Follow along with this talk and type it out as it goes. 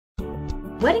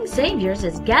Wedding Saviors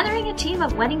is gathering a team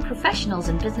of wedding professionals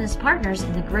and business partners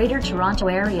in the Greater Toronto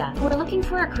Area who are looking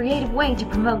for a creative way to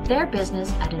promote their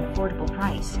business at an affordable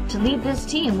price. To lead this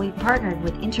team, we've partnered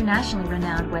with internationally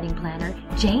renowned wedding planner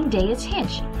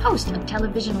Dayus-Hinch, host of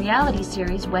television reality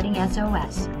series Wedding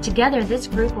SOS. Together, this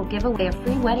group will give away a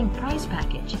free wedding prize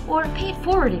package, or pay it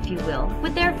forward if you will,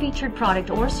 with their featured product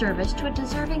or service to a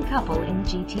deserving couple in the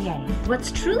GTA.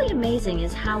 What's truly amazing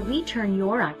is how we turn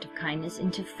your act of kindness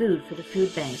into food for the food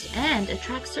banks and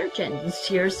attract search engines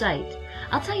to your site.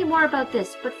 I'll tell you more about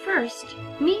this, but first,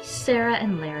 meet Sarah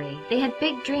and Larry. They had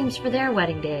big dreams for their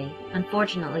wedding day.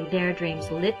 Unfortunately, their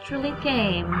dreams literally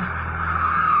came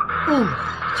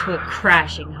to a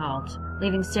crashing halt,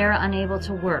 leaving Sarah unable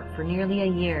to work for nearly a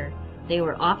year. They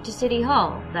were off to City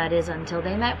Hall, that is until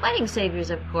they met Wedding Saviors,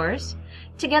 of course.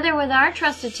 Together with our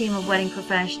trusted team of wedding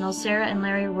professionals, Sarah and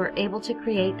Larry were able to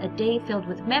create a day filled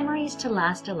with memories to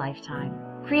last a lifetime.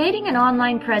 Creating an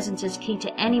online presence is key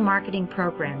to any marketing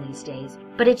program these days,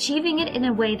 but achieving it in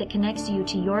a way that connects you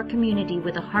to your community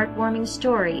with a heartwarming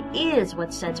story is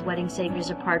what sets Wedding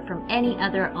Saviors apart from any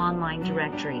other online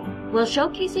directory. While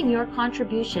showcasing your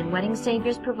contribution, Wedding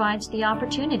Saviors provides the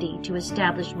opportunity to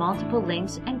establish multiple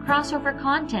links and crossover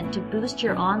content to boost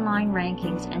your online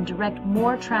rankings and direct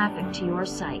more traffic to your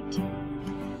site.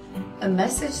 A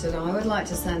message that I would like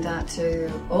to send out to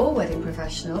all wedding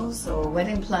professionals or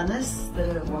wedding planners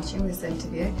that are watching this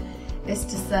interview is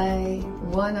to say,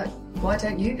 why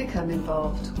don't you become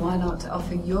involved? Why not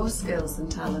offer your skills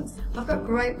and talents? I've got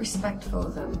great respect for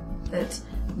them, that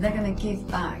they're going to give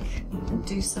back and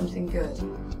do something good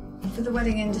for the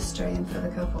wedding industry and for the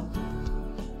couple.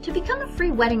 To become a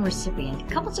free wedding recipient,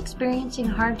 couples experiencing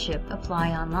hardship apply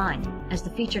online. As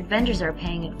the featured vendors are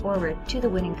paying it forward to the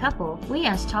winning couple, we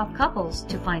ask top couples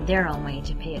to find their own way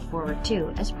to pay it forward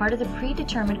too, as part of the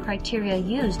predetermined criteria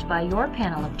used by your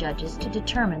panel of judges to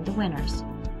determine the winners.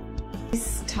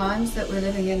 These times that we're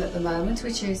living in at the moment,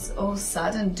 which is all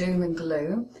sad and doom and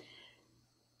gloom,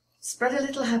 spread a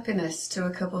little happiness to a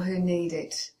couple who need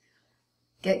it.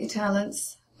 Get your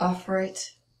talents, offer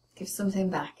it, give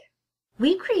something back.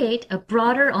 We create a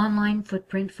broader online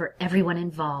footprint for everyone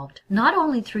involved, not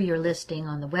only through your listing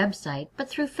on the website, but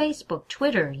through Facebook,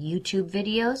 Twitter, YouTube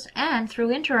videos, and through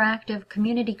interactive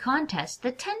community contests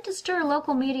that tend to stir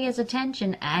local media's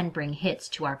attention and bring hits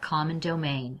to our common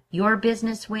domain. Your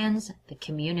business wins, the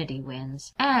community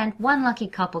wins, and one lucky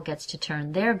couple gets to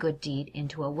turn their good deed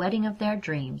into a wedding of their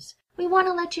dreams. We want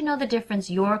to let you know the difference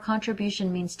your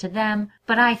contribution means to them,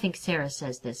 but I think Sarah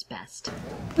says this best.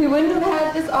 We wouldn't have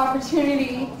had this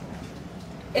opportunity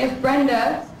if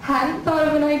Brenda hadn't thought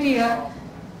of an idea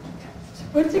to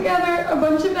put together a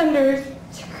bunch of vendors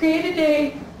to create a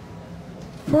day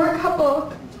for a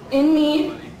couple in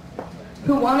need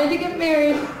who wanted to get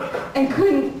married and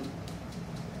couldn't.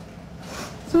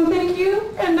 So thank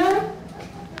you, Brenda,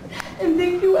 and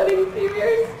thank you, Wedding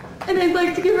Saviors. And I'd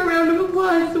like to give a round of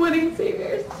applause to Wedding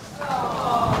Saviors.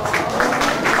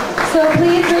 So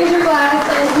please raise your glass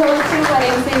and toast to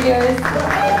Wedding Saviors.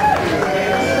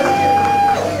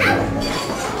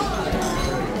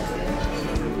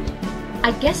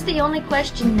 I guess the only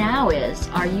question now is,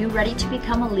 are you ready to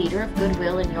become a leader of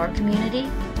goodwill in your community?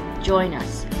 Join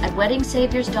us at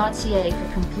WeddingSaviours.ca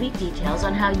for complete details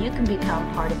on how you can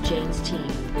become part of Jane's team.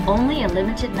 Only a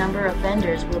limited number of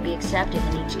vendors will be accepted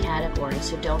in each category,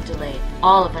 so don't delay.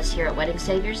 All of us here at Wedding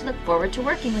Saviors look forward to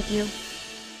working with you.